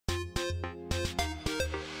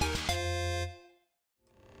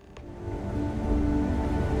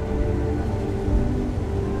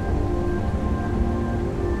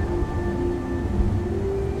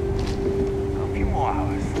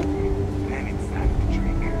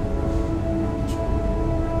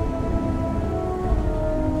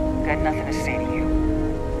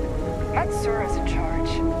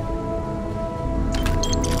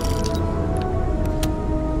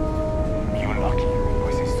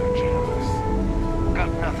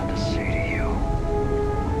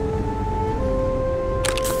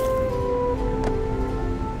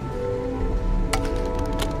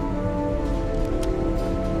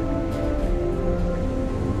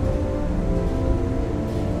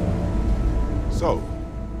So,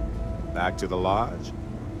 back to the lodge?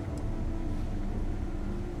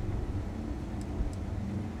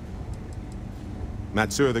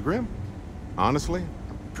 Matsur the Grim? Honestly,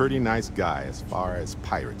 a pretty nice guy as far as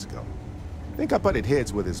pirates go. I think I butted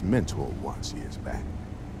heads with his mentor once years back.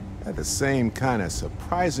 Had the same kind of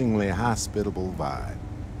surprisingly hospitable vibe.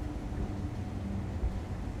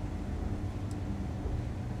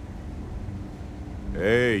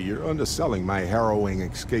 Hey, you're underselling my harrowing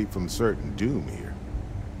escape from certain doom here.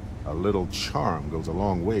 A little charm goes a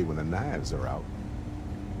long way when the knives are out.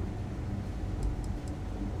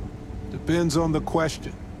 Depends on the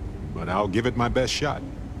question, but I'll give it my best shot.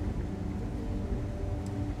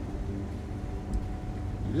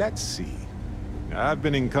 Let's see. I've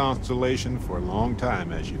been in Constellation for a long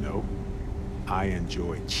time, as you know. I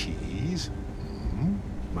enjoy cheese,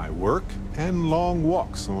 my work, and long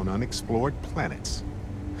walks on unexplored planets.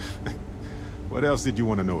 What else did you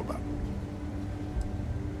want to know about?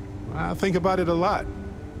 I think about it a lot.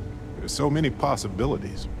 There's so many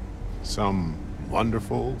possibilities. Some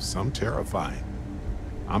wonderful, some terrifying.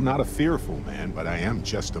 I'm not a fearful man, but I am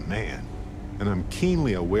just a man. And I'm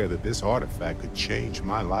keenly aware that this artifact could change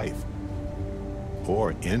my life.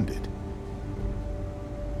 Or end it.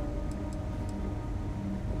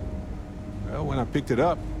 Well, when I picked it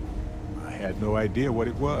up, I had no idea what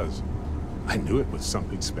it was. I knew it was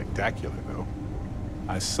something spectacular, though.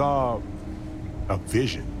 I saw a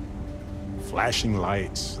vision. Flashing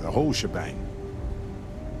lights, the whole shebang.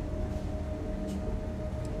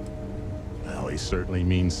 Well, it certainly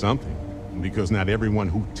means something, because not everyone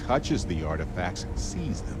who touches the artifacts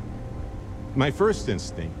sees them. My first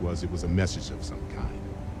instinct was it was a message of some kind,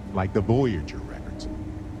 like the Voyager records.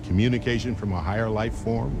 Communication from a higher life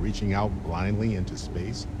form reaching out blindly into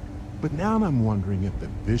space. But now I'm wondering if the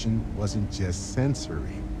vision wasn't just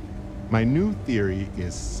sensory. My new theory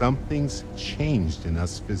is something's changed in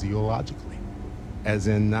us physiologically. As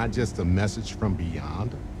in not just a message from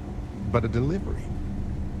beyond, but a delivery.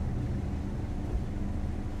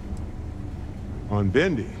 On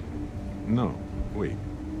Bendy? No, wait.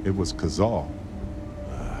 It was Kazal.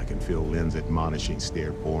 I can feel Lynn's admonishing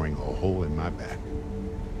stare boring a hole in my back.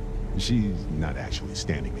 She's not actually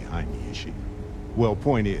standing behind me, is she? Well,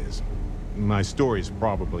 point is, my story's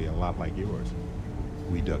probably a lot like yours.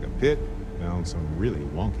 We dug a pit, found some really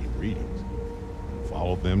wonky readings, and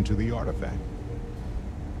followed them to the artifact.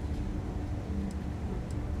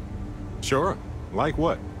 Sure. Like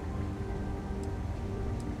what?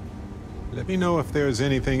 Let me know if there's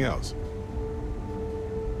anything else.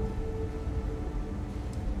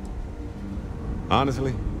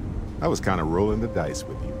 Honestly, I was kind of rolling the dice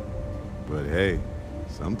with you. But hey,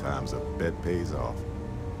 sometimes a bet pays off.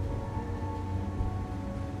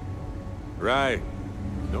 Right.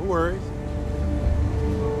 No worries.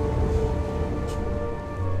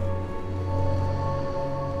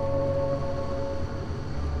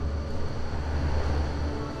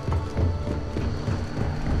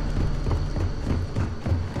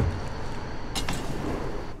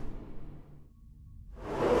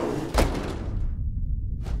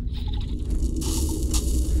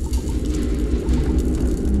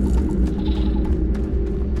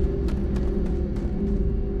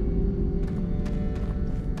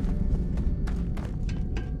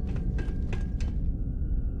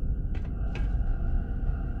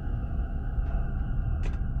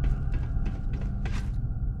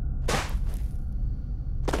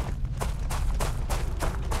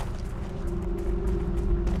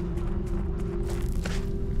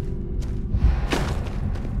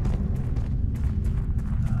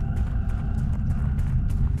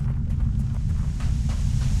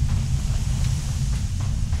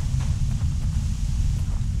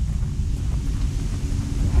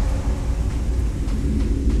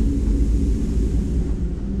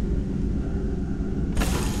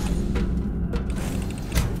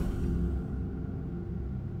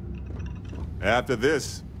 After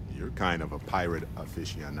this, you're kind of a pirate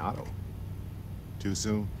aficionado. Too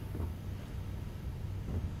soon?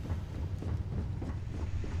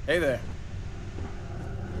 Hey there.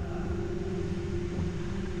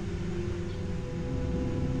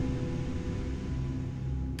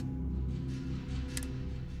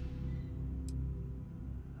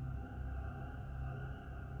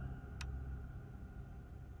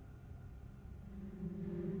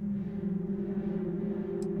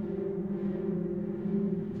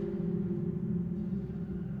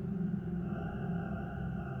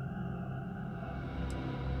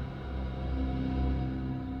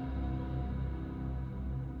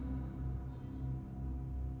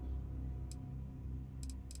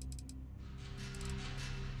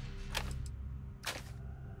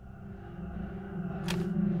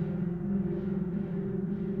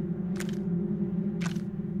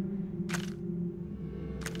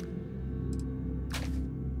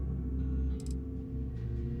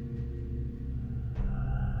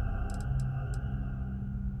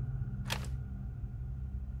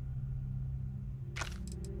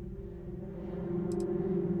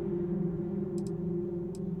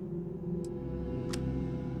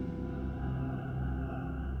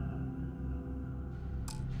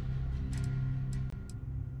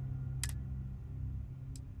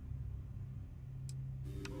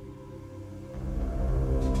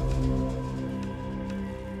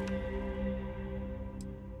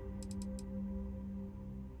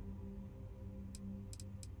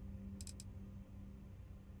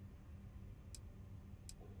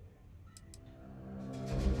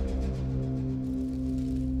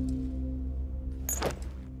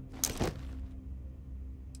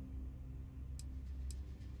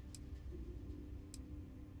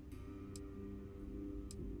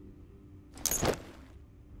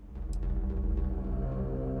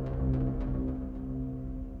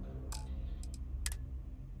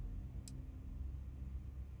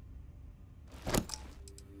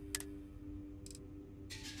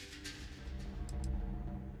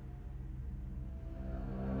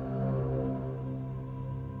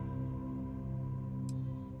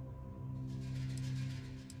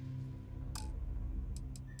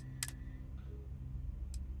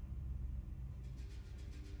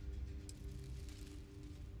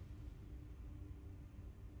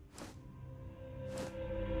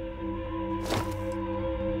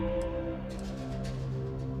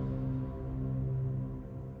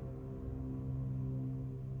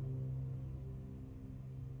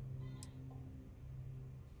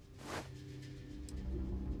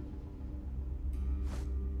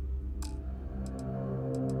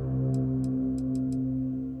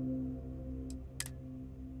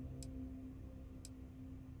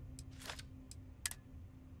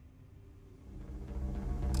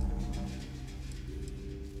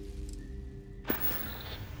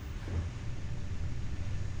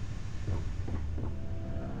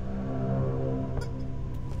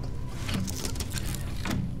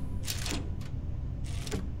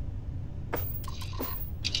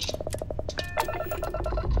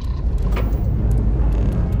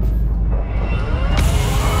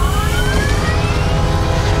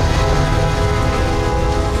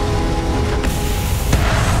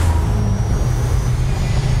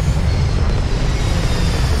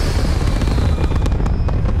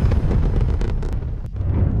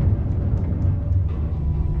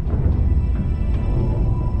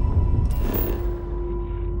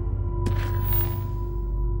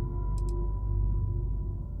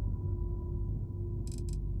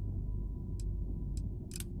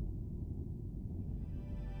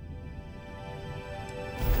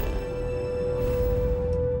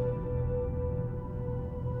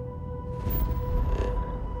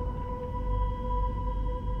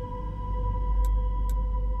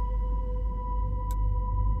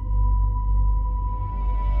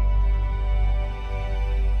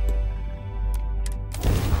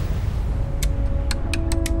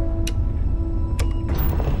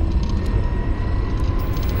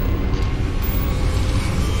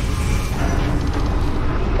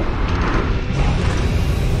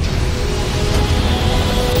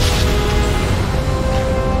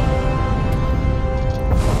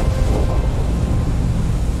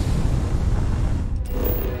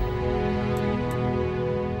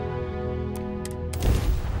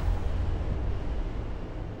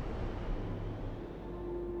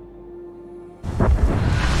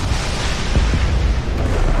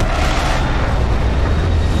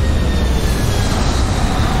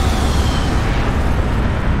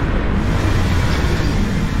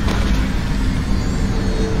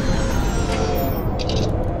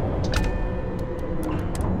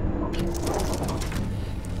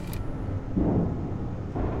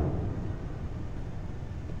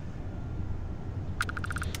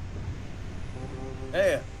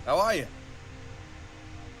 Hey, how are you?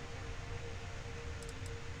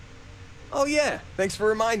 Oh yeah, thanks for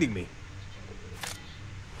reminding me.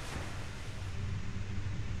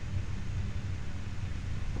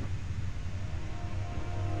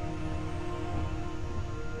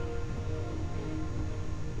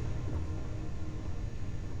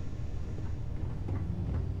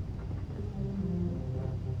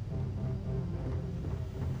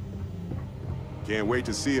 Can't wait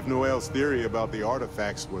to see if Noel's theory about the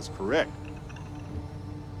artifacts was correct.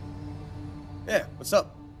 Yeah, what's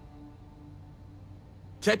up?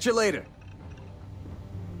 Catch you later.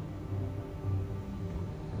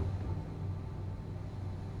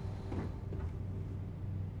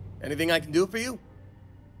 Anything I can do for you?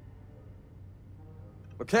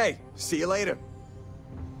 Okay, see you later.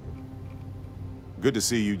 Good to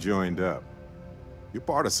see you joined up. You're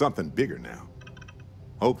part of something bigger now.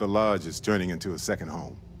 Hope the Lodge is turning into a second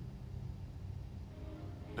home.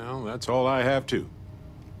 Well, that's all I have too.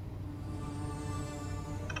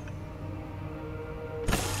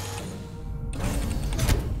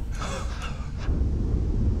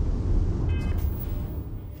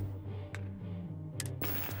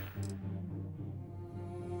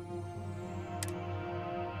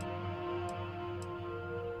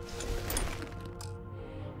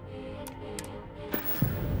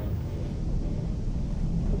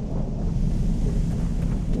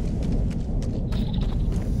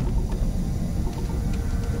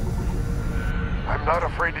 I'm not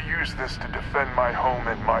afraid to use this to defend my home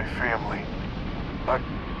and my family. But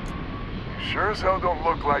you sure as hell don't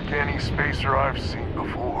look like any spacer I've seen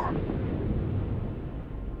before.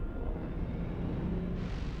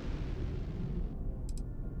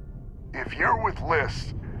 If you're with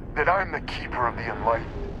List, then I'm the Keeper of the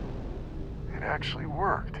Enlightened. It actually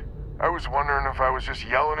worked. I was wondering if I was just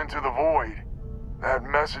yelling into the void. That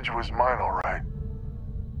message was mine, all right.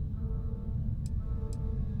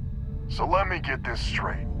 So let me get this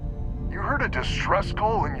straight. You heard a distress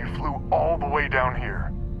call and you flew all the way down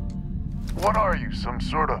here. What are you, some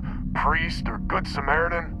sort of priest or good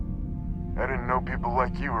Samaritan? I didn't know people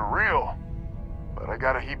like you were real, but I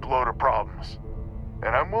got a heap load of problems.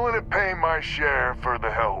 And I'm willing to pay my share for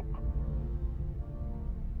the help.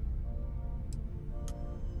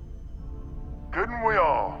 Couldn't we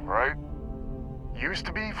all, right? Used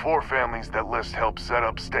to be 4 families that List helped set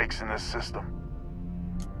up stakes in this system.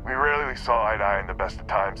 We rarely saw eye to eye in the best of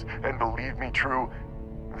times, and believe me, True,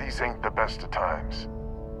 these ain't the best of times.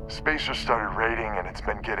 Spacers started raiding, and it's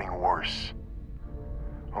been getting worse.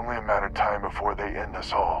 Only a matter of time before they end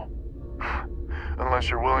us all. Unless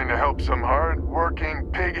you're willing to help some hard-working,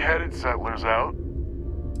 pig-headed settlers out.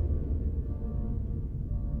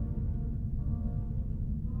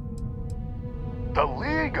 The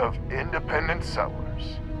League of Independent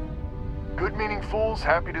Settlers. Good-meaning fools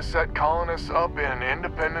happy to set colonists up in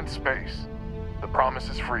independent space. The promise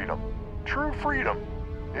is freedom. True freedom.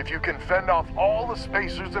 If you can fend off all the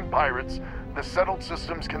spacers and pirates the settled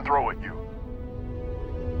systems can throw at you.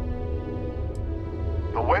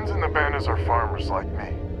 The Wens and the Bandas are farmers like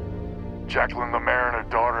me. Jacqueline the Mare and her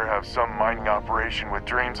daughter have some mining operation with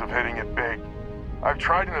dreams of hitting it big. I've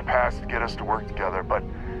tried in the past to get us to work together, but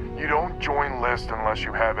you don't join List unless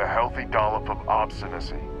you have a healthy dollop of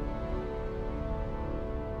obstinacy.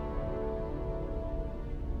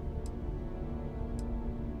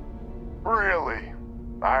 Really?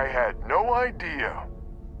 I had no idea.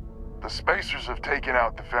 The Spacers have taken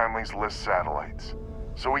out the family's List satellites,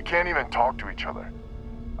 so we can't even talk to each other.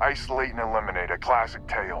 Isolate and eliminate, a classic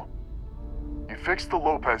tale. You fix the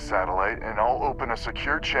Lopez satellite and I'll open a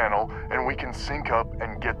secure channel and we can sync up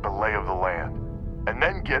and get the lay of the land. And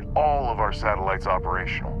then get all of our satellites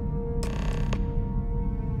operational.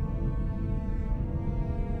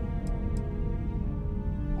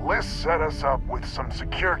 List set us up with some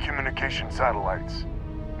secure communication satellites.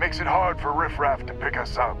 Makes it hard for riffraff to pick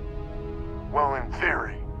us up. Well, in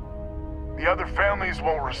theory. The other families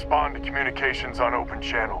won't respond to communications on open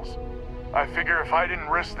channels. I figure if I didn't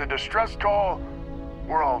risk the distress call,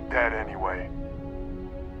 we're all dead anyway.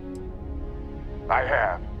 I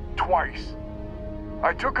have, twice.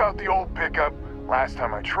 I took out the old pickup. Last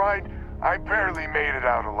time I tried, I barely made it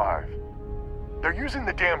out alive. They're using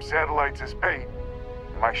the damn satellites as bait.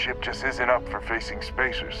 My ship just isn't up for facing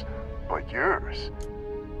spacers. But yours,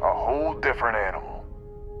 a whole different animal.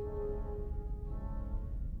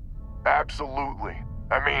 Absolutely.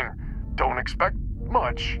 I mean, don't expect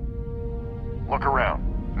much. Look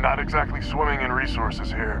around. Not exactly swimming in resources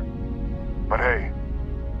here. But hey,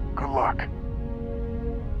 good luck.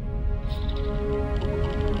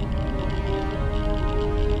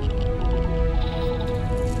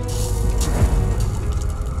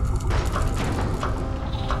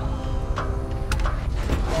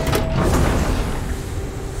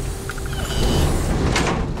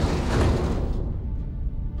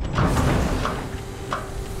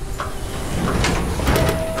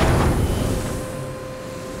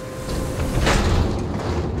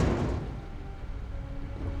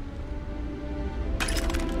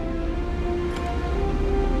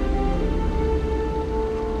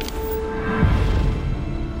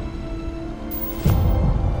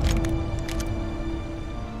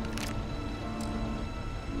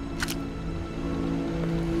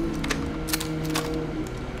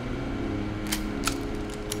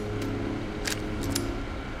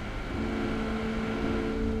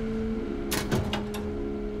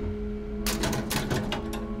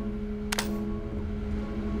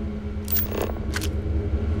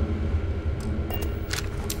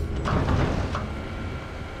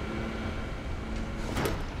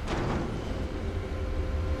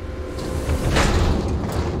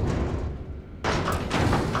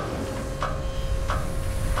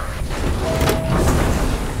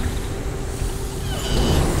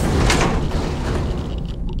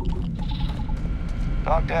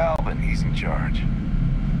 Talk to Alvin, he's in charge.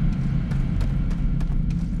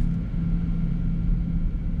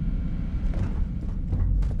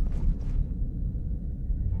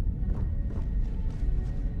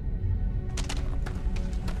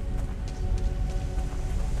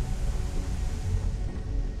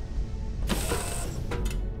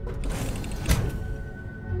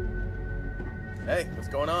 Hey, what's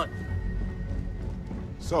going on?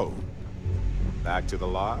 So, back to the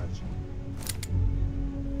lodge?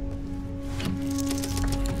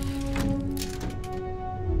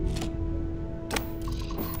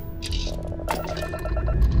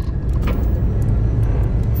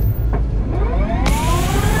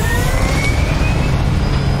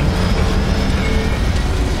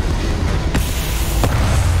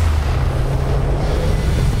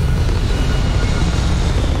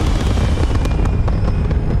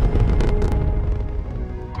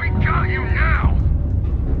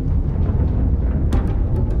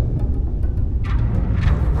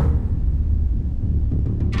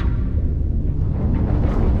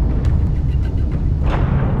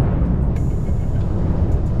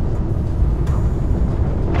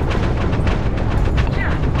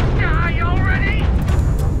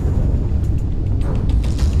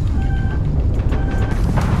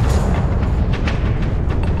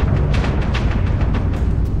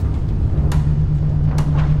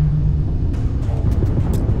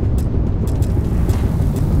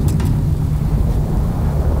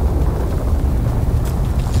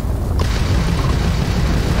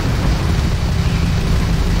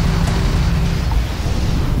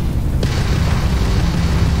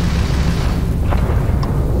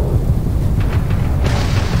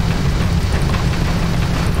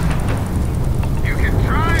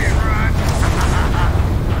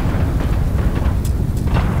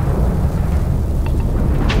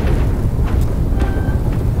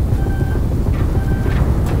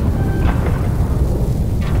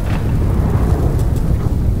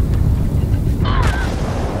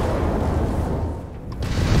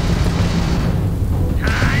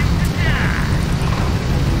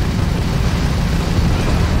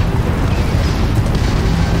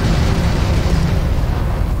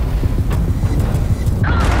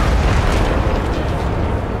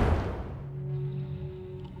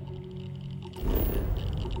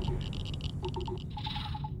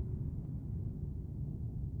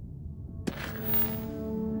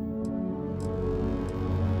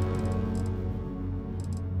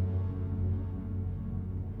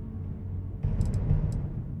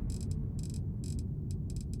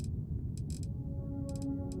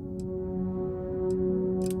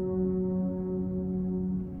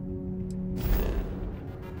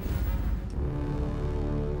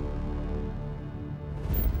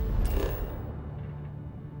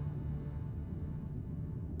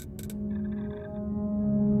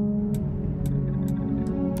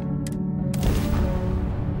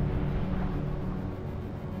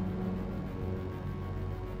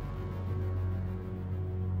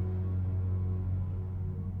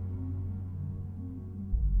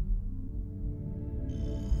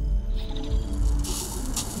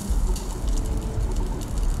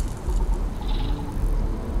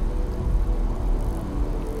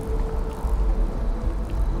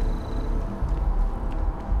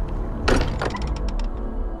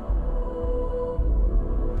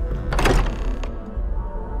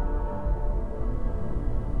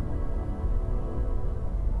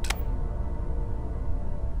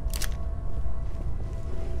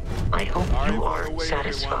 I hope you are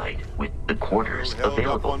satisfied with the quarters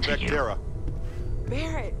available to you.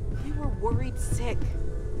 Barrett, we were worried sick.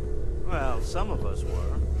 Well, some of us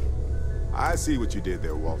were. I see what you did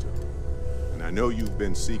there, Walter. And I know you've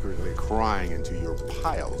been secretly crying into your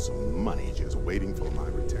piles of money just waiting for my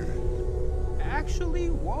return. Actually,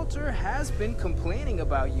 Walter has been complaining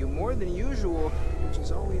about you more than usual, which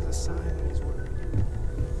is always a sign that he's worried.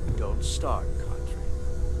 Don't start, country.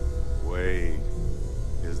 Wait,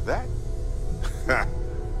 is that?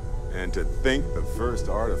 And to think the first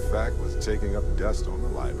artifact was taking up dust on the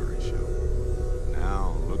library shelf.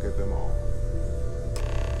 Now look at them all.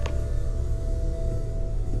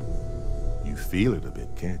 You feel it a bit,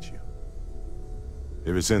 can't you?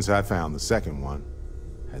 Ever since I found the second one,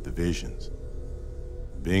 had the visions.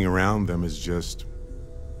 Being around them is just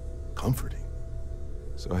comforting.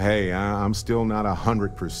 So hey, I'm still not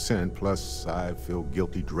 100%, plus I feel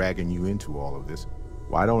guilty dragging you into all of this.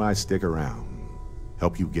 Why don't I stick around?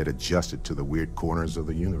 Help you get adjusted to the weird corners of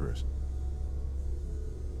the universe.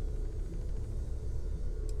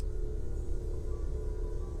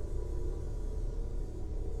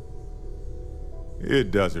 It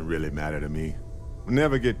doesn't really matter to me.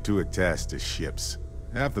 Never get too attached to ships.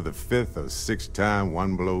 After the 5th or 6th time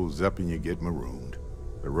one blows up and you get marooned,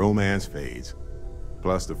 the romance fades.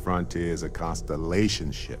 Plus the Frontier's a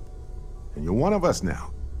Constellation ship. And you're one of us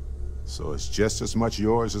now. So it's just as much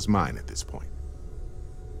yours as mine at this point.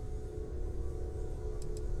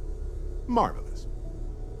 Marvelous.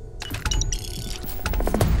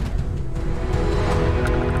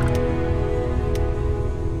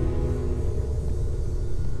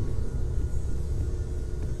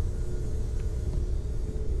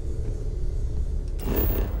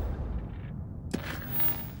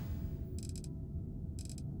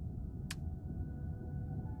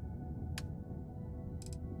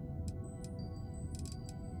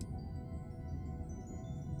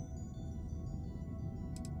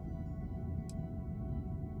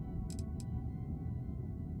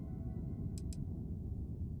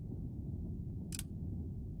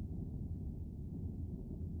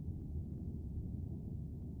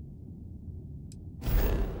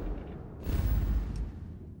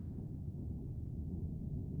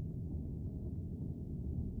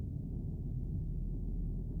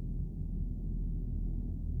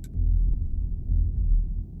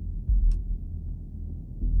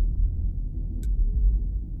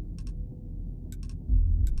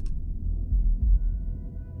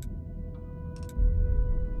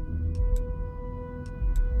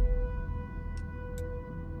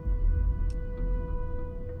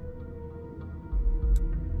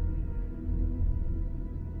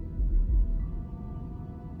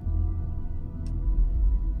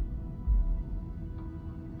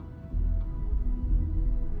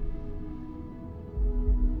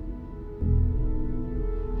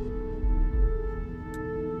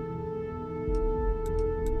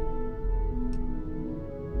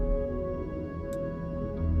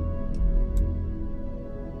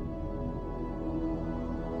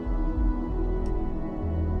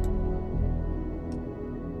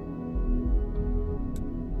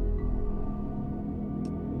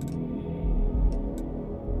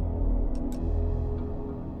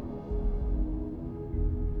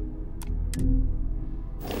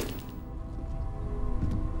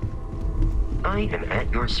 I am at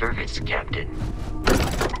your service, Captain.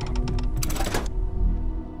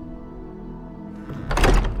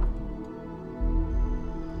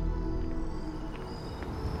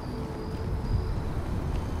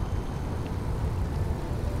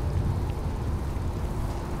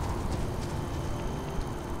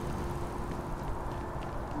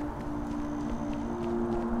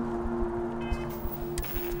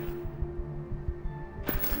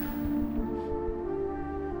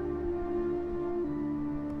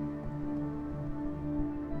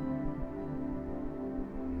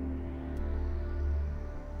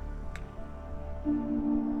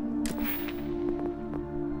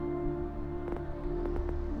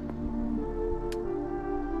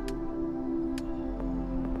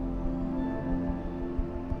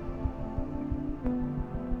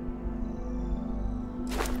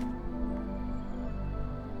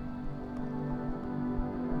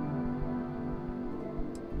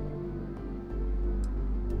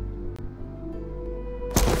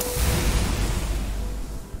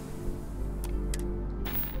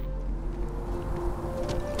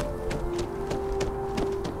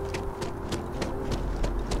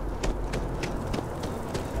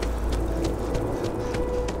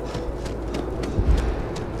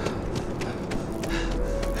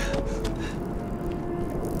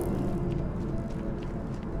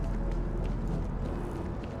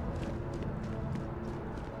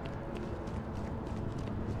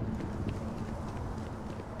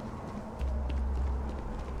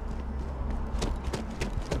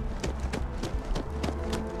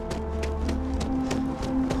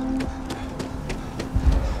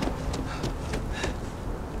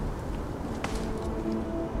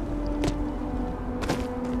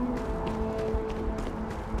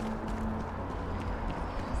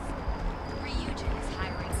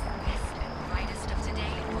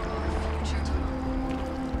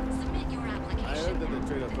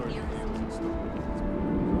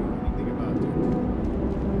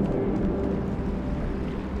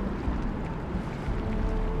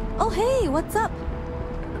 Oh hey, what's up?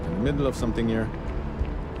 In the middle of something here.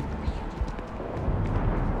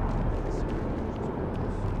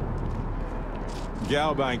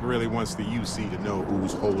 Galbank really wants the UC to know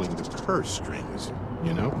who's holding the purse strings,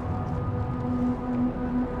 you know?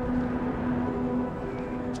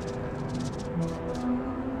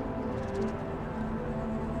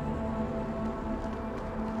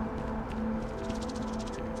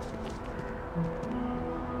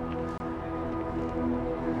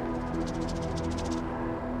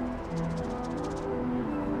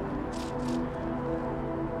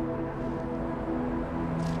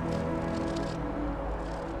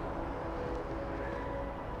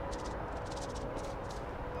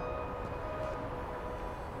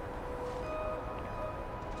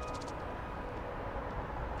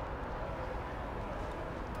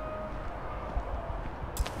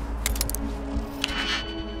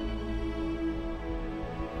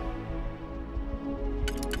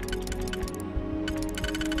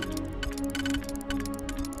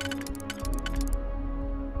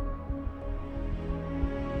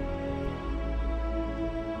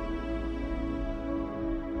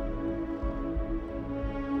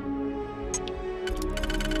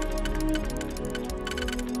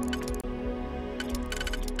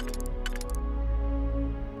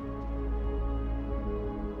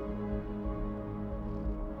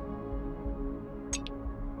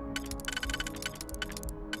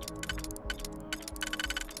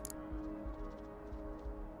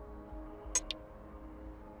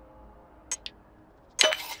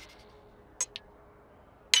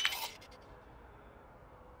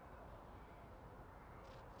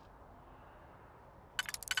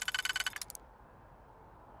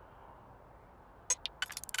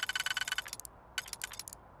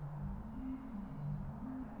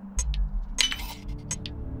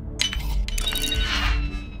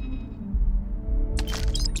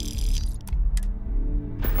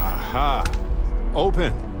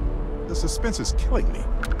 Open. The suspense is killing me.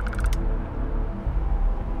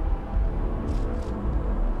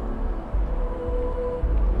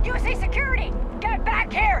 UC security! Get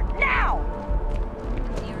back here, now!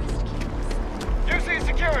 UC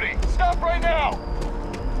security, stop right now!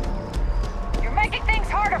 You're making things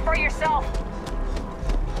harder for yourself.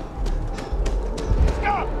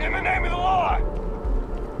 Stop, in the name of the law!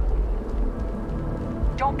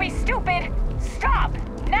 Don't be stupid! Stop!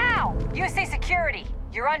 Now! UC security,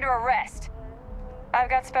 you're under arrest. I've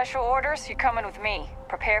got special orders, you're coming with me.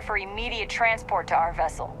 Prepare for immediate transport to our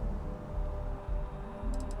vessel.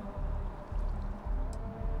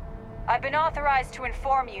 I've been authorized to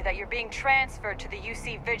inform you that you're being transferred to the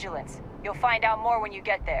UC Vigilance. You'll find out more when you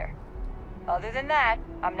get there. Other than that,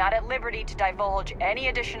 I'm not at liberty to divulge any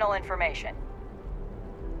additional information.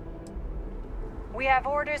 We have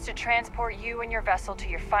orders to transport you and your vessel to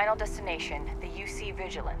your final destination, the UC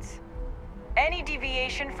Vigilance. Any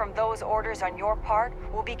deviation from those orders on your part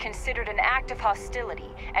will be considered an act of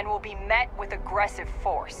hostility and will be met with aggressive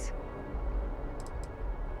force.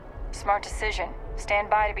 Smart decision. Stand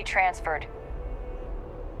by to be transferred.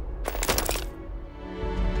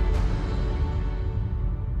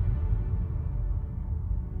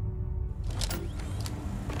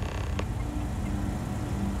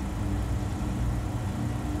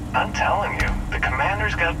 I'm telling you, the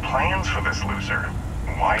commander's got plans for this loser.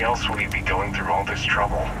 Why else would he be going through all this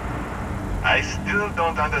trouble? I still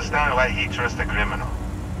don't understand why he trusts a criminal.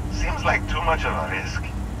 Seems like too much of a risk.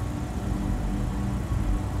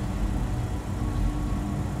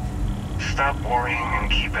 Stop worrying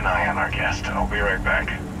and keep an eye on our guest. I'll be right back.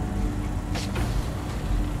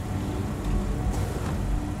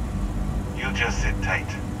 You just sit tight.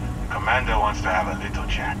 The commander wants to have a little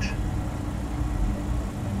chat.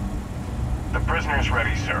 The prisoner's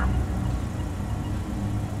ready, sir.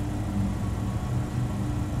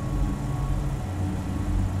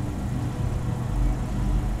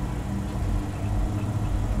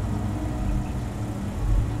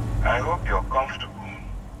 I hope you're comfortable.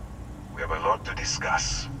 We have a lot to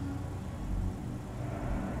discuss.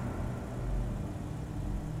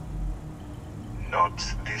 Not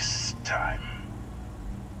this time.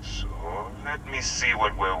 So, let me see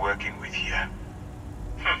what we're working with here.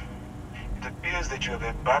 It appears that you have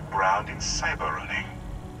a background in cyber running.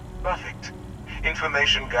 Perfect.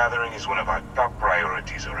 Information gathering is one of our top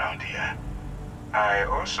priorities around here. I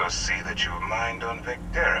also see that you mined on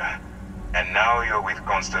Vectera, and now you're with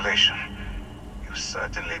Constellation. You've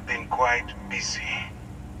certainly been quite busy.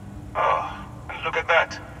 Oh, and look at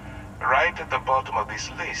that. Right at the bottom of this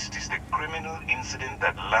list is the criminal incident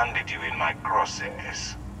that landed you in my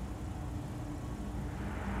crosshairs.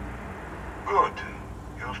 Good.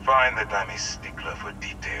 You'll find that I'm a stickler for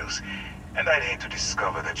details, and I'd hate to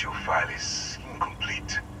discover that your file is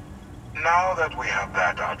incomplete. Now that we have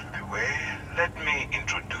that out of the way, let me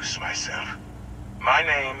introduce myself. My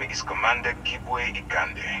name is Commander Kibwe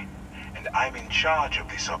Ikande, and I'm in charge of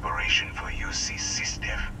this operation for UC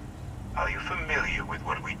SysDev. Are you familiar with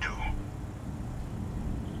what we do?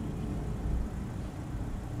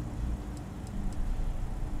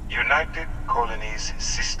 United Colonies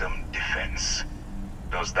System Defense.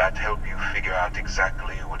 Does that help you figure out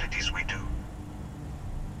exactly what it is we do?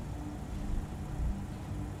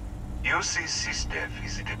 UC SysDev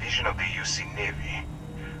is a division of the UC Navy.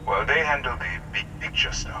 While they handle the big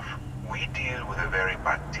picture stuff, we deal with a very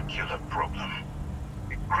particular problem.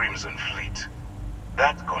 The Crimson Fleet.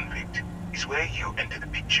 That convict is where you enter the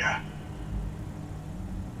picture.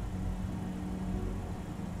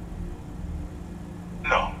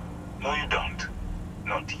 No, you don't.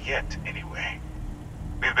 Not yet, anyway.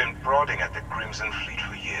 We've been prodding at the Crimson Fleet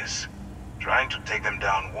for years, trying to take them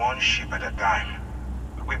down one ship at a time.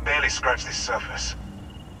 But we barely scratched the surface.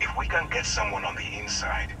 If we can get someone on the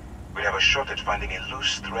inside, we have a shot at finding a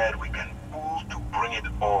loose thread we can pull to bring it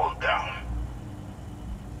all down.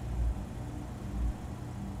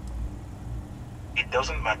 It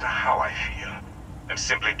doesn't matter how I feel. I'm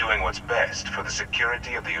simply doing what's best for the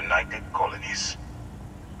security of the United Colonies.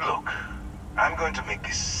 Look, I'm going to make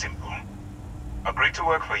this simple. Agree to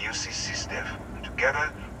work for UC SysDev, and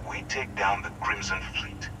together we take down the Crimson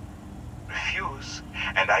Fleet. Refuse,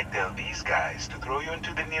 and I tell these guys to throw you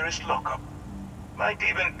into the nearest lockup. Might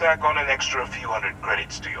even tack on an extra few hundred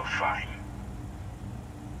credits to your fine.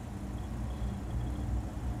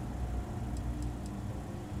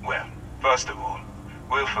 Well, first of all,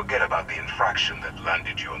 we'll forget about the infraction that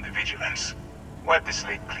landed you on the Vigilance. Wipe the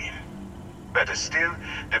slate clean. Better still,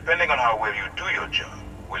 depending on how well you do your job,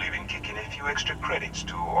 we'll even kick in a few extra credits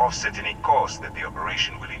to offset any costs that the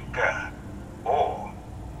operation will incur. Or,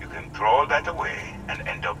 you can throw all that away and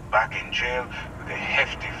end up back in jail with a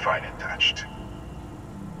hefty fine attached.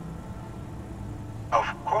 Of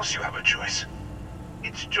course you have a choice.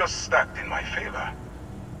 It's just stacked in my favor.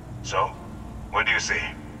 So, what do you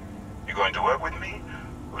say? You going to work with me,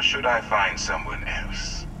 or should I find someone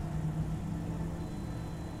else?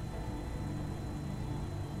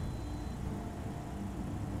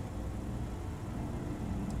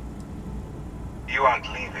 You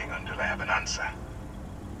aren't leaving until I have an answer.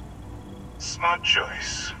 Smart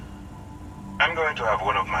choice. I'm going to have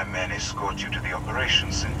one of my men escort you to the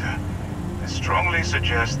operations center. I strongly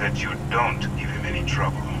suggest that you don't give him any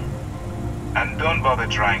trouble. And don't bother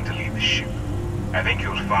trying to leave the ship. I think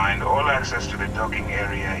you'll find all access to the docking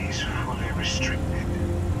area is fully restricted.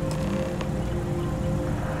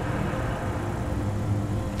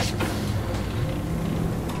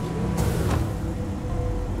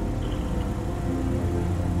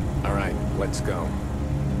 All right, let's go.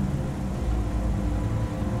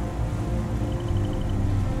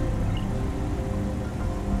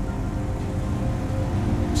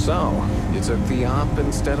 So, you took the op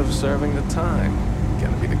instead of serving the time.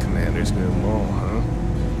 Gonna be the commander's new role, huh?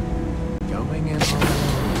 Going in all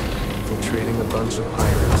alone, infiltrating a bunch of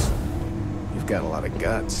pirates. You've got a lot of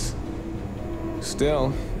guts.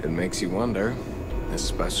 Still, it makes you wonder,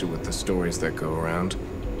 especially with the stories that go around.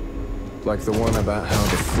 Like the one about how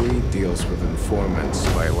the fleet deals with informants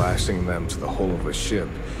by lashing them to the hull of a ship,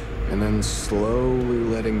 and then slowly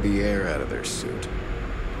letting the air out of their suit.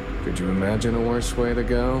 Could you imagine a worse way to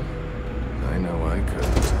go? I know I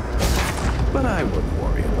couldn't. But I wouldn't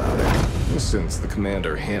worry about it. Since the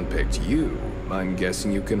commander handpicked you, I'm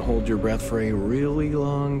guessing you can hold your breath for a really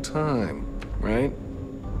long time, right?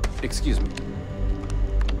 Excuse me.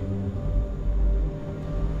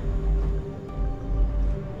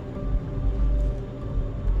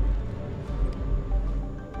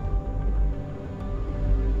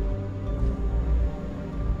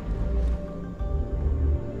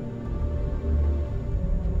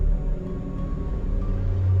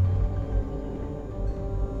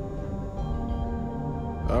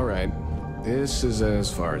 This is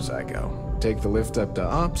as far as I go. Take the lift up to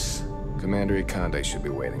Ops. Commander Ikande should be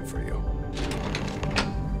waiting for you.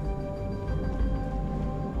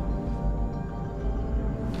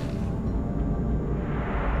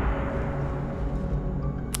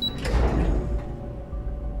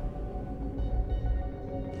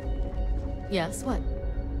 Yes, what?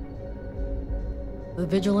 The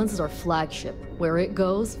Vigilance is our flagship. Where it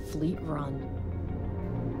goes, fleet run.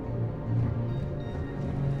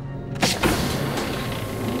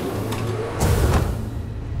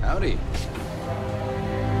 Howdy.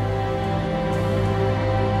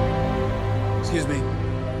 Excuse me.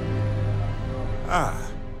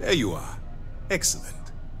 Ah, there you are. Excellent.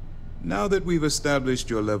 Now that we've established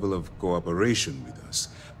your level of cooperation with us,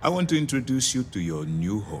 I want to introduce you to your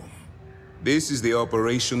new home. This is the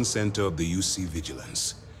Operations Center of the UC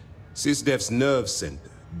Vigilance, SysDef's nerve center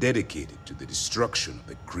dedicated to the destruction of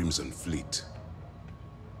the Crimson Fleet.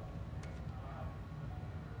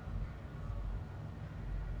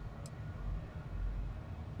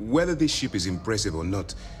 Whether this ship is impressive or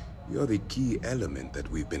not, you're the key element that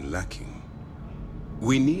we've been lacking.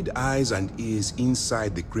 We need eyes and ears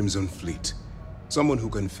inside the Crimson Fleet. Someone who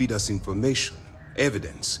can feed us information,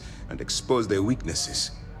 evidence, and expose their weaknesses.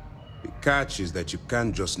 The catch is that you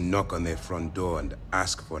can't just knock on their front door and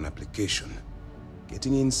ask for an application.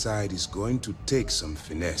 Getting inside is going to take some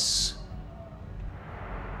finesse.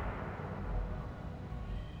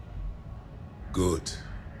 Good.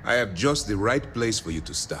 I have just the right place for you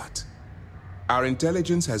to start. Our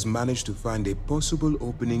intelligence has managed to find a possible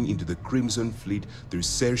opening into the Crimson Fleet through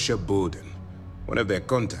Saoirse Bowden, one of their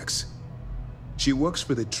contacts. She works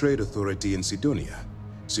for the Trade Authority in Sidonia,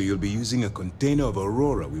 so you'll be using a container of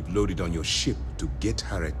Aurora we've loaded on your ship to get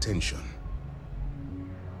her attention.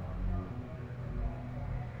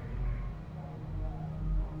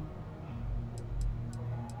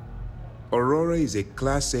 Aurora is a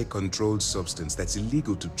Class A controlled substance that's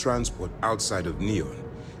illegal to transport outside of Neon,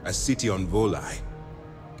 a city on Volai.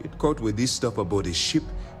 Get caught with this stuff aboard a ship,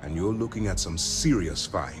 and you're looking at some serious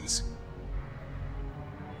fines.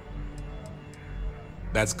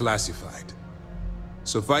 That's classified.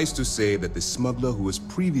 Suffice to say that the smuggler who was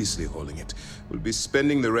previously hauling it will be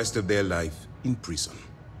spending the rest of their life in prison.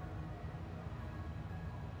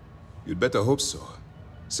 You'd better hope so.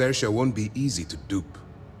 Saoirse won't be easy to dupe.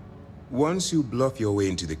 Once you bluff your way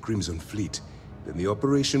into the Crimson Fleet, then the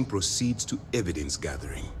operation proceeds to evidence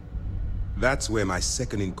gathering. That's where my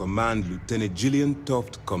second-in-command, Lieutenant Gillian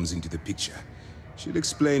Toft, comes into the picture. She'll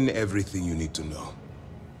explain everything you need to know.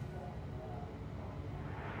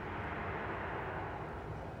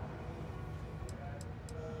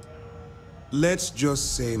 Let's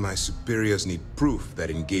just say my superiors need proof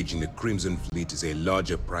that engaging the Crimson Fleet is a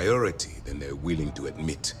larger priority than they're willing to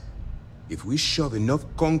admit. If we shove enough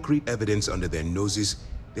concrete evidence under their noses,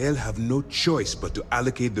 they'll have no choice but to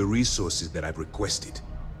allocate the resources that I've requested.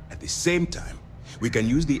 At the same time, we can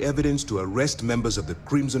use the evidence to arrest members of the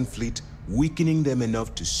Crimson Fleet, weakening them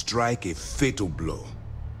enough to strike a fatal blow.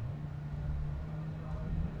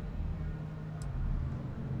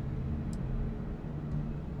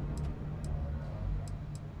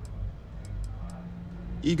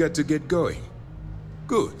 Eager to get going?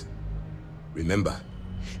 Good. Remember,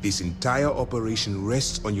 this entire operation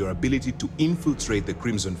rests on your ability to infiltrate the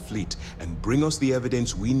Crimson Fleet and bring us the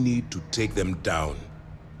evidence we need to take them down.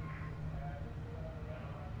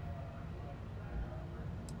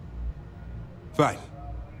 Fine.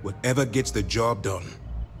 Whatever gets the job done.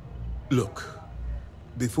 Look,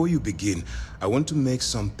 before you begin, I want to make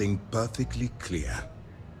something perfectly clear.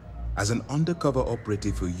 As an undercover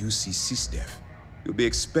operative for UC SysDev, you'll be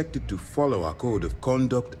expected to follow our code of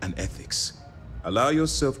conduct and ethics. Allow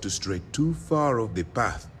yourself to stray too far off the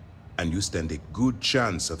path, and you stand a good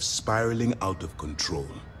chance of spiraling out of control.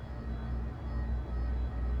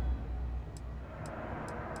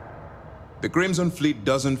 The Crimson Fleet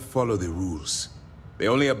doesn't follow the rules. They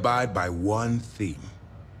only abide by one theme: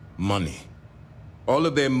 money. All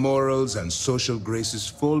of their morals and social graces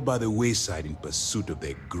fall by the wayside in pursuit of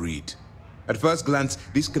their greed. At first glance,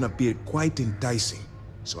 this can appear quite enticing,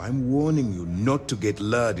 so I'm warning you not to get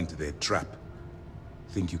lured into their trap.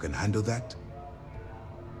 Think you can handle that?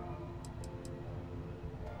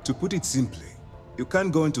 To put it simply, you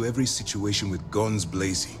can't go into every situation with guns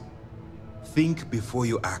blazing. Think before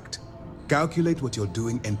you act. Calculate what you're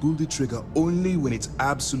doing and pull the trigger only when it's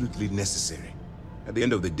absolutely necessary. At the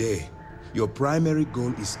end of the day, your primary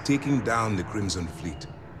goal is taking down the Crimson Fleet.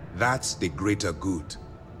 That's the greater good.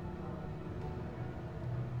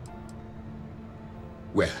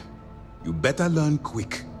 Well, you better learn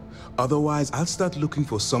quick. Otherwise, I'll start looking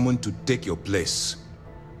for someone to take your place.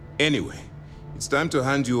 Anyway, it's time to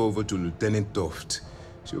hand you over to Lieutenant Toft.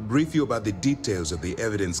 She'll brief you about the details of the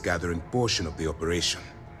evidence-gathering portion of the operation.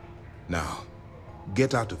 Now,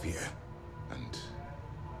 get out of here, and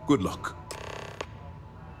good luck.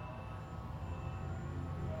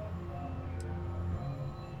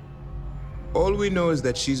 All we know is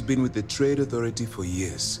that she's been with the Trade Authority for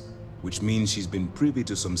years, which means she's been privy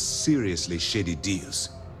to some seriously shady deals.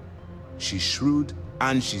 She's shrewd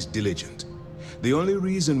and she's diligent. The only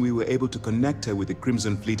reason we were able to connect her with the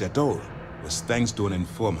Crimson Fleet at all was thanks to an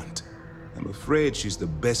informant. I'm afraid she's the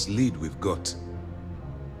best lead we've got.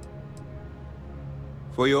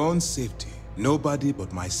 For your own safety, nobody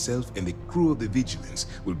but myself and the crew of the Vigilance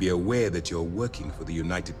will be aware that you're working for the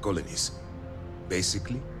United Colonies.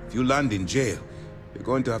 Basically, if you land in jail, you're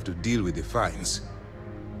going to have to deal with the fines.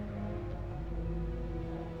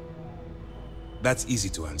 That's easy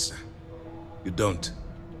to answer. You don't.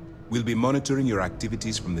 We'll be monitoring your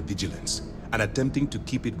activities from the Vigilance and attempting to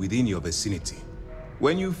keep it within your vicinity.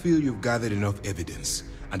 When you feel you've gathered enough evidence,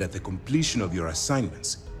 and at the completion of your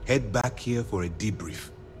assignments, head back here for a debrief.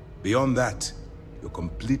 Beyond that, you're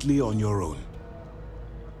completely on your own.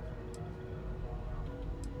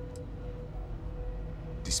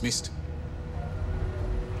 Dismissed.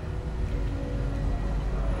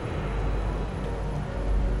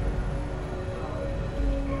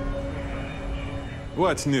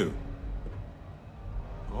 What's new?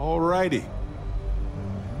 Alrighty.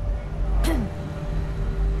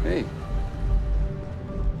 Hey.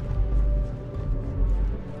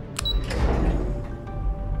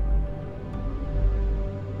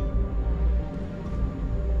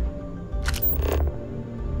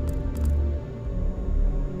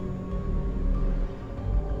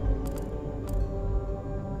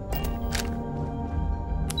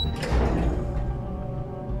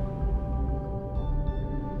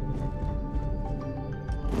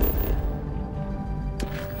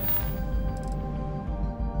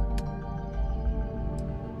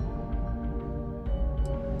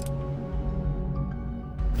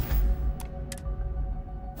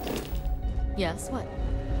 Yes, what?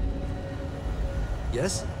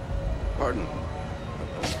 Yes? Pardon.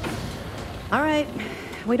 All right.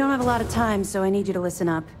 We don't have a lot of time, so I need you to listen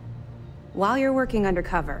up. While you're working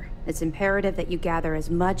undercover, it's imperative that you gather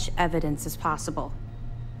as much evidence as possible.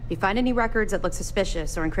 If you find any records that look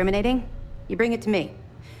suspicious or incriminating, you bring it to me.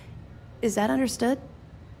 Is that understood?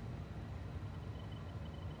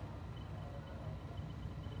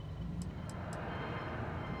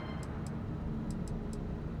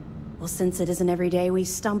 Well, since it isn't every day we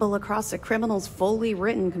stumble across a criminal's fully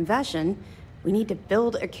written confession, we need to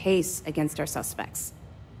build a case against our suspects.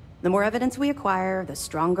 The more evidence we acquire, the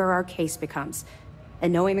stronger our case becomes.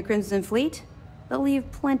 And knowing the Crimson Fleet, they'll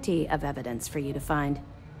leave plenty of evidence for you to find.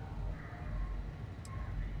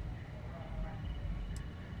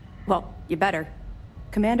 Well, you better.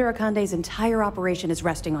 Commander Akande's entire operation is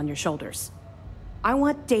resting on your shoulders. I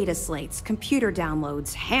want data slates, computer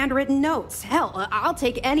downloads, handwritten notes. Hell, I'll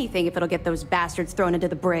take anything if it'll get those bastards thrown into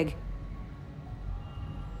the brig.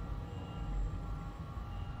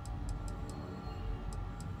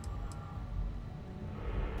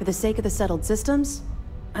 For the sake of the settled systems,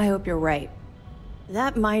 I hope you're right.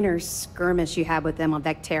 That minor skirmish you had with them on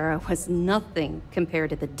Vectera was nothing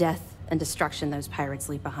compared to the death and destruction those pirates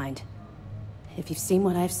leave behind. If you've seen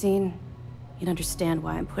what I've seen, you'd understand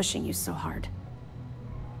why I'm pushing you so hard.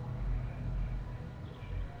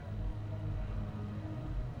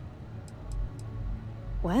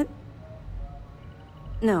 What?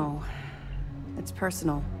 No. It's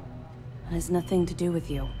personal. It has nothing to do with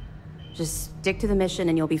you. Just stick to the mission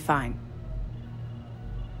and you'll be fine.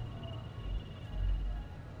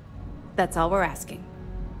 That's all we're asking.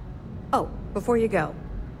 Oh, before you go,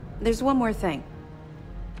 there's one more thing.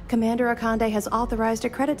 Commander Akande has authorized a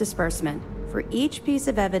credit disbursement for each piece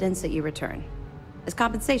of evidence that you return, as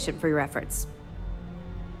compensation for your efforts.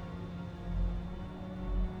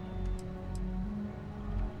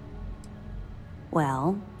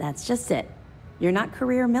 Well, that's just it. You're not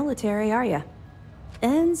career military, are you?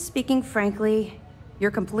 And speaking frankly,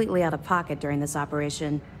 you're completely out of pocket during this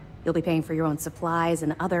operation. You'll be paying for your own supplies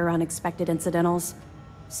and other unexpected incidentals.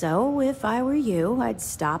 So, if I were you, I'd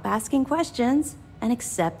stop asking questions and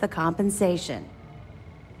accept the compensation.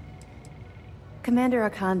 Commander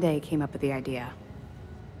Akande came up with the idea.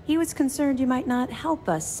 He was concerned you might not help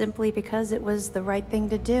us simply because it was the right thing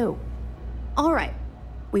to do. All right.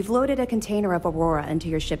 We've loaded a container of Aurora into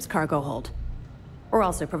your ship's cargo hold. We're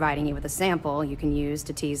also providing you with a sample you can use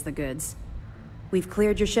to tease the goods. We've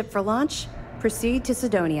cleared your ship for launch. Proceed to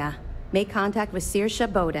Sidonia. Make contact with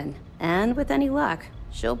Saoirse Bowden. And with any luck,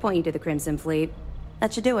 she'll point you to the Crimson Fleet.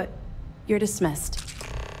 That should do it. You're dismissed.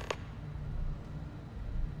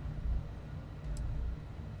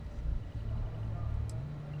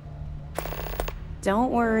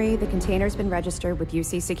 Don't worry, the container's been registered with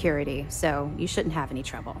UC Security, so you shouldn't have any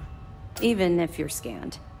trouble. Even if you're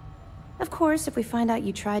scanned. Of course, if we find out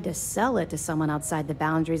you tried to sell it to someone outside the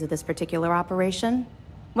boundaries of this particular operation,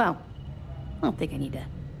 well, I don't think I need to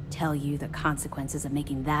tell you the consequences of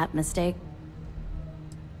making that mistake.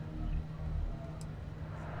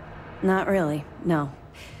 Not really, no.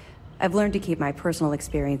 I've learned to keep my personal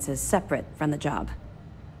experiences separate from the job.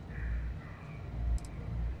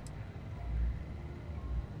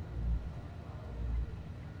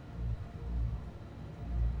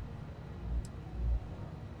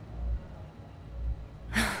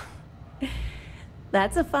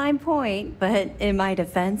 That's a fine point, but in my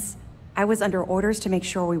defense, I was under orders to make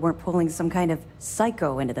sure we weren't pulling some kind of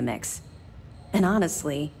psycho into the mix. And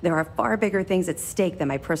honestly, there are far bigger things at stake than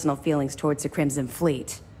my personal feelings towards the Crimson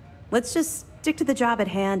Fleet. Let's just stick to the job at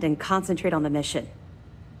hand and concentrate on the mission.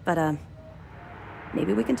 But,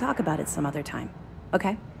 maybe we can talk about it some other time,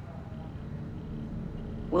 okay?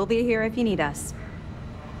 We'll be here if you need us.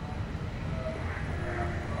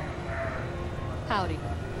 Howdy.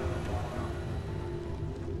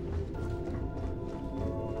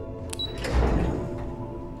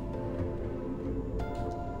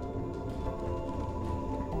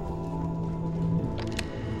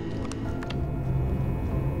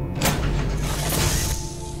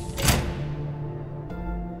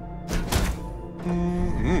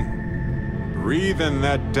 Breathe in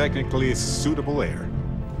that technically suitable air.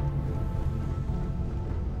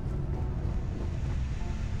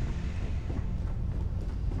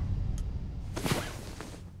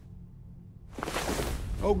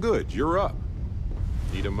 Oh good, you're up.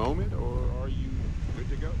 Need a moment, or are you good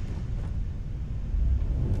to go?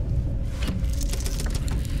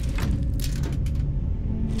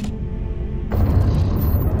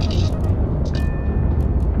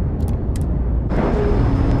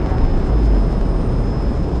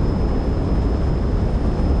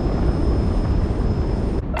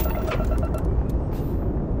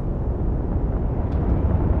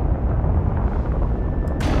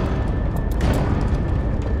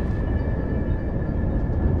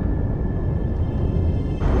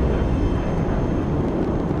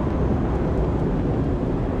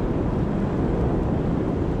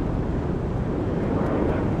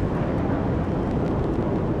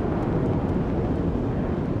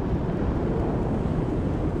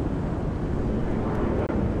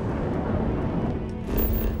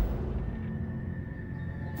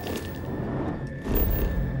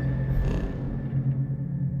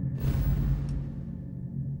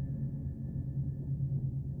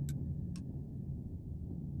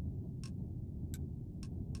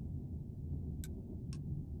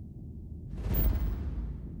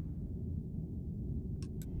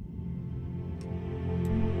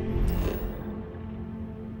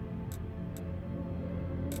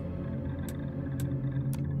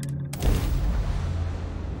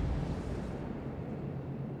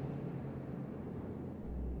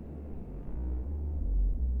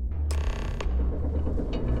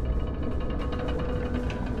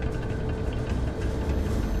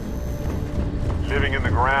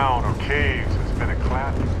 underground or caves has been a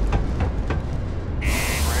classic.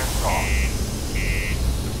 Branch off.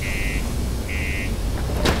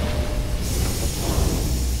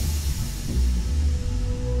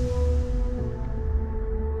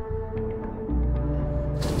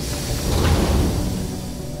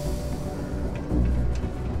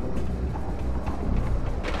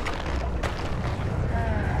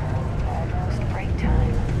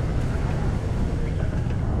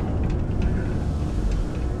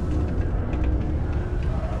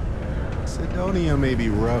 Sidonia may be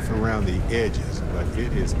rough around the edges, but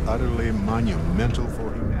it is utterly monumental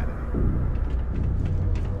for humanity.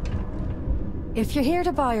 If you're here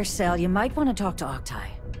to buy or sell, you might want to talk to Octai.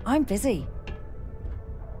 I'm busy.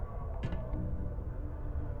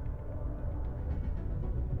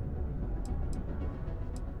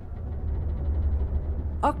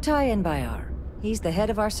 Octai Bayar. He's the head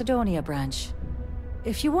of our Sidonia branch.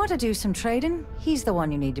 If you want to do some trading, he's the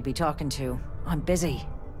one you need to be talking to. I'm busy.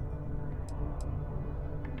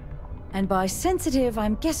 And by sensitive,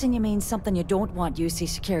 I'm guessing you mean something you don't want UC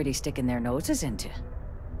security sticking their noses into.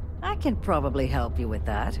 I can probably help you with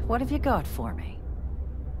that. What have you got for me?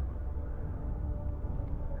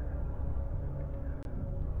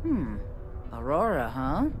 Aurora,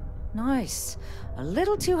 huh? Nice. A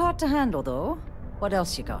little too hot to handle, though. What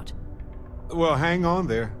else you got? Well, hang on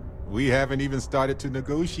there. We haven't even started to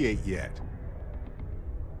negotiate yet.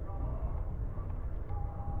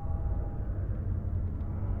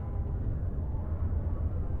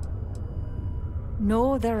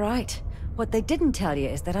 No, they're right. What they didn't tell you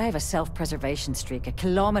is that I have a self-preservation streak 1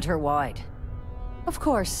 kilometer wide. Of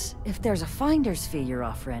course, if there's a finder's fee you're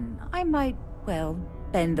offering, I might, well,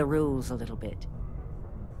 bend the rules a little bit.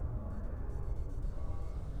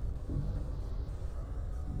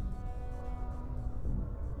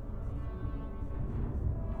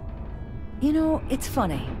 You know, it's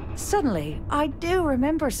funny. Suddenly, I do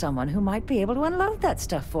remember someone who might be able to unload that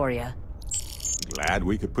stuff for you. Glad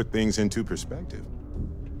we could put things into perspective.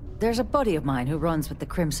 There's a buddy of mine who runs with the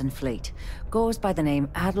Crimson Fleet. Goes by the name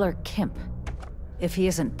Adler Kemp. If he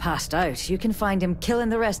isn't passed out, you can find him killing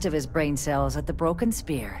the rest of his brain cells at the Broken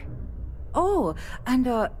Spear. Oh, and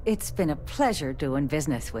it's been a pleasure doing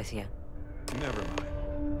business with you. Never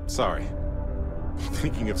mind. Sorry.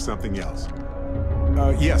 Thinking of something else.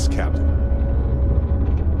 Yes, Captain.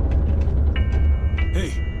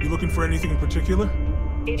 Hey, you looking for anything in particular?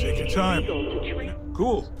 Take your time.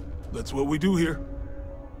 Cool. That's what we do here.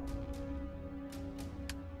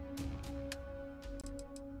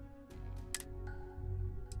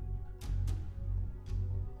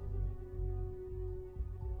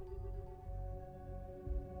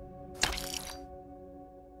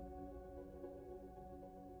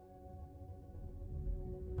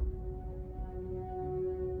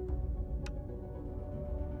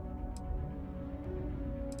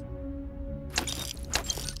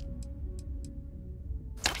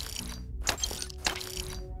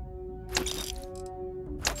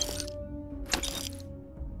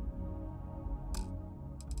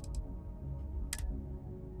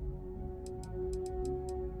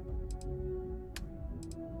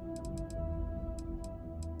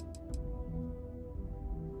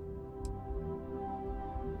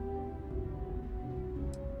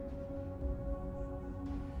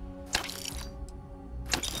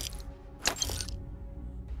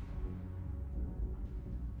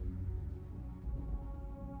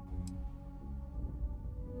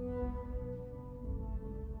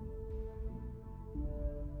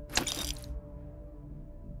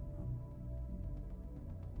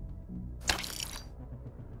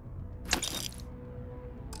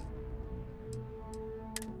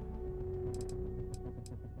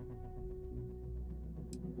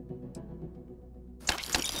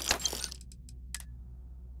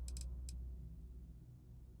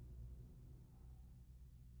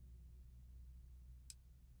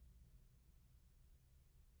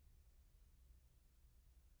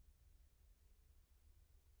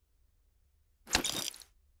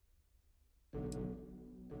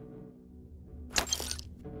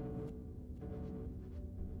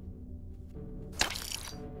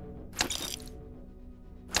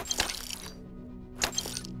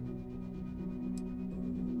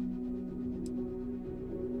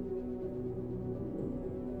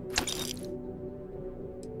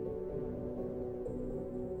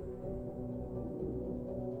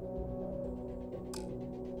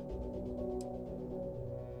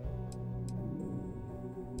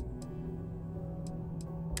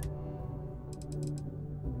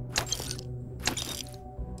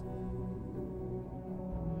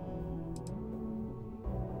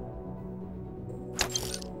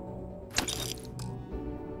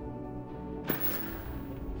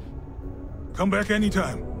 Come back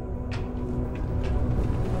anytime.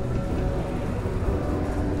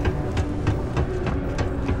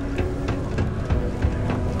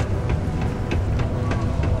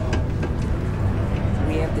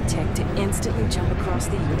 We have the tech to instantly jump across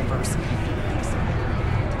the universe.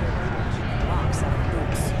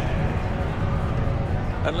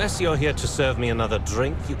 Unless you're here to serve me another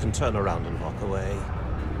drink, you can turn around and walk away.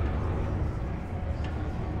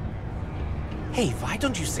 Hey, why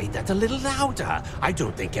don't you say that a little louder? I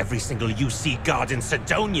don't think every single UC guard in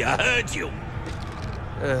Sidonia heard you.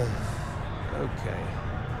 Okay.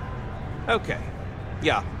 Okay.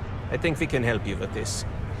 Yeah, I think we can help you with this.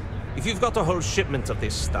 If you've got a whole shipment of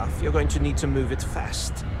this stuff, you're going to need to move it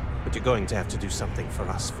fast. But you're going to have to do something for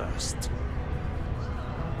us first.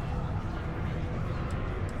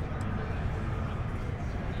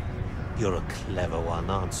 You're a clever one,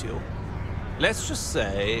 aren't you? Let's just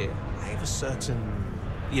say I have a certain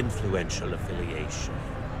influential affiliation.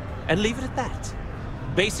 And leave it at that.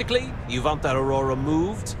 Basically, you want that Aurora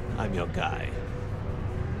moved, I'm your guy.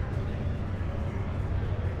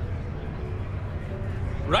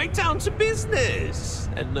 Right down to business!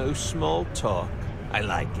 And no small talk. I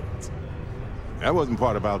like it. That wasn't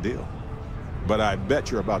part of our deal. But I bet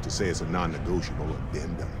you're about to say it's a non-negotiable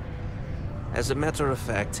addendum. As a matter of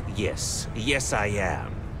fact, yes. Yes, I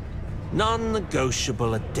am.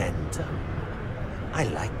 Non-negotiable addendum. I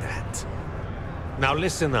like that. Now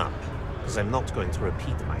listen up, because I'm not going to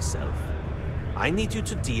repeat myself. I need you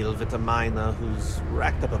to deal with a miner who's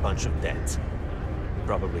racked up a bunch of debt.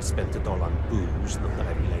 Probably spent it all on booze, not that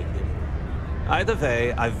I blame him. Either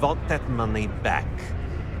way, I want that money back.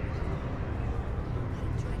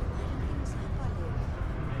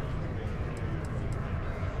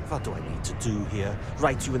 What do I need to do here?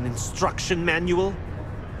 Write you an instruction manual?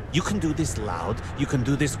 You can do this loud, you can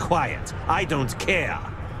do this quiet. I don't care.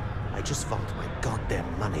 I just want my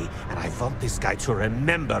goddamn money, and I want this guy to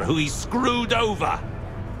remember who he screwed over.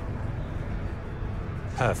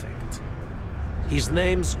 Perfect. His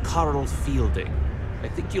name's Carl Fielding. I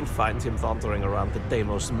think you'll find him wandering around the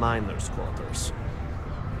Deimos miners' quarters.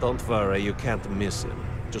 Don't worry, you can't miss him.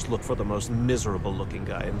 Just look for the most miserable-looking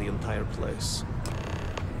guy in the entire place.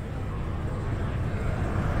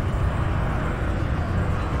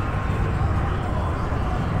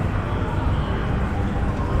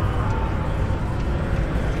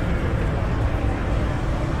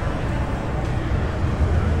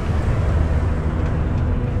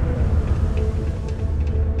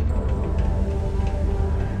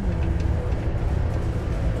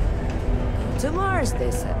 To Mars,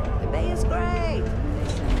 they said. The bay is great.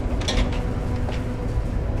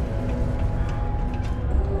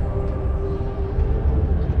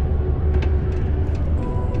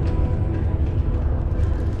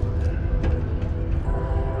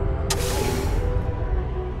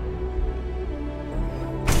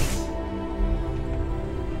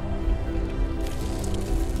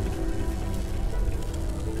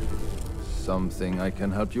 Something I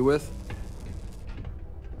can help you with?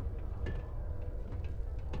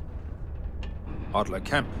 Adler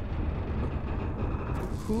Kemp.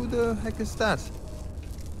 Who the heck is that?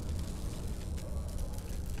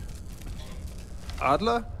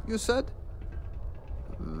 Adler, you said?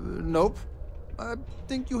 Nope. I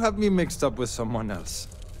think you have me mixed up with someone else.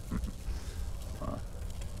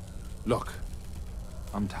 Look,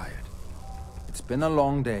 I'm tired. It's been a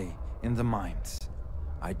long day in the mines.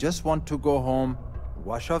 I just want to go home,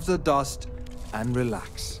 wash off the dust, and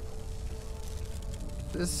relax.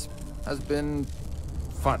 This has been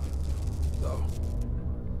fun, though.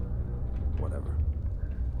 Whatever.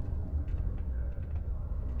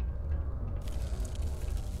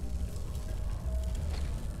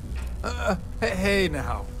 Hey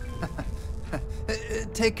now.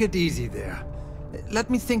 Take it easy there.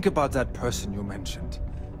 Let me think about that person you mentioned.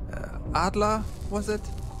 Adler, was it?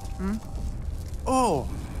 Hmm? Oh,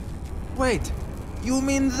 wait. You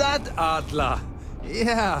mean that Adler?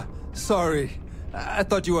 Yeah, sorry. I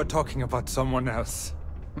thought you were talking about someone else.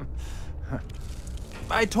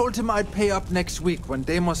 I told him I'd pay up next week when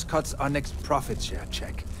Deimos cuts our next profit share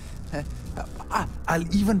check.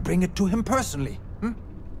 I'll even bring it to him personally. Hmm?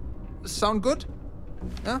 Sound good?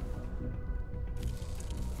 Yeah?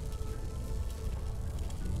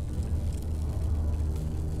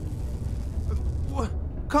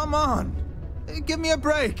 Come on! Give me a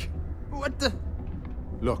break! What the...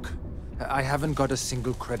 Look, I haven't got a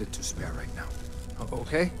single credit to spare right now.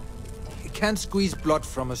 Okay? You can't squeeze blood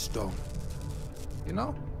from a stone. You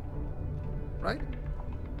know? Right?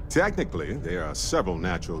 Technically, there are several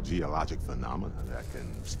natural geologic phenomena that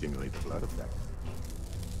can stimulate the blood effect.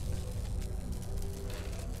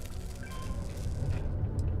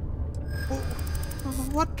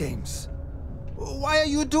 What games? Why are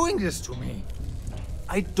you doing this to me?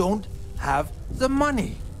 I don't have the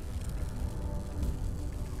money.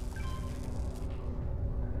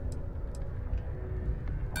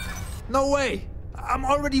 No way! I'm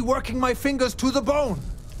already working my fingers to the bone!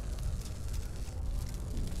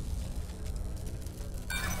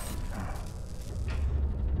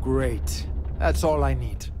 Great. That's all I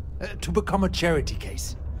need. To become a charity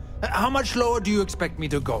case. How much lower do you expect me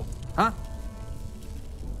to go? Huh?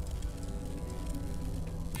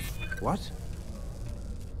 What?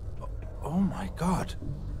 Oh my god.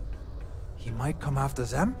 He might come after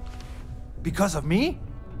them? Because of me?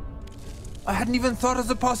 I hadn't even thought of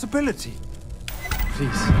the possibility.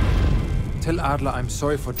 Please, tell Adler I'm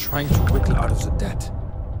sorry for trying to wiggle out of the debt.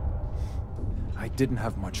 I didn't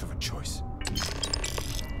have much of a choice.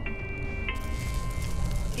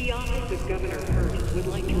 The office of Governor Hurt would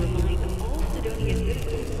like to remind all Sidonian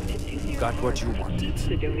citizens to do Got what you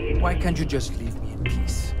wanted. Why can't you just leave me in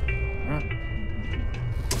peace? Huh?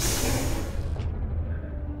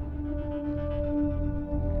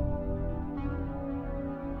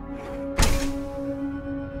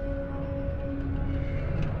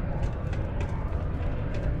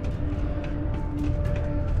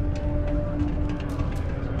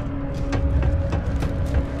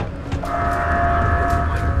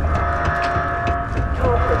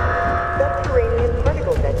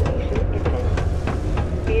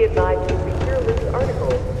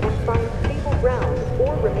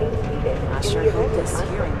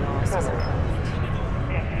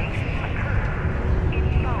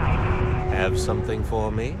 Have something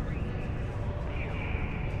for me?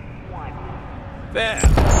 There!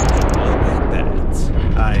 Look at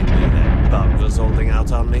that. I knew that bug was holding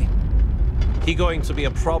out on me. He going to be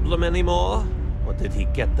a problem anymore? Or did he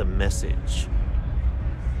get the message?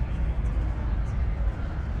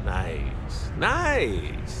 Nice.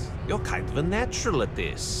 Nice! You're kind of a natural at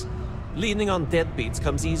this. Leaning on deadbeats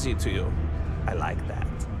comes easy to you. I like that.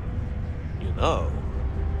 You know,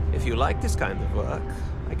 if you like this kind of work,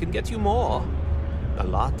 I can get you more. A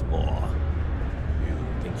lot more. You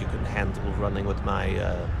think you can handle running with my,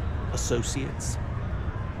 associates?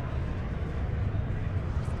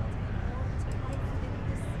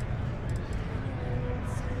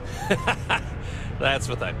 That's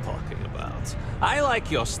what I'm talking about. I like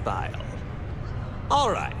your style. All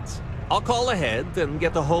right. I'll call ahead and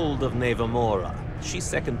get a hold of Nevamora. She's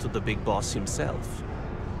second to the big boss himself.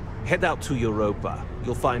 Head out to Europa.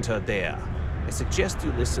 You'll find her there. I suggest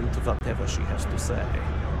you listen to whatever she has to say.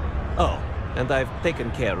 Oh, and I've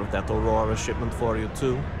taken care of that Aurora shipment for you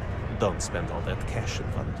too. Don't spend all that cash in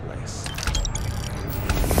one place.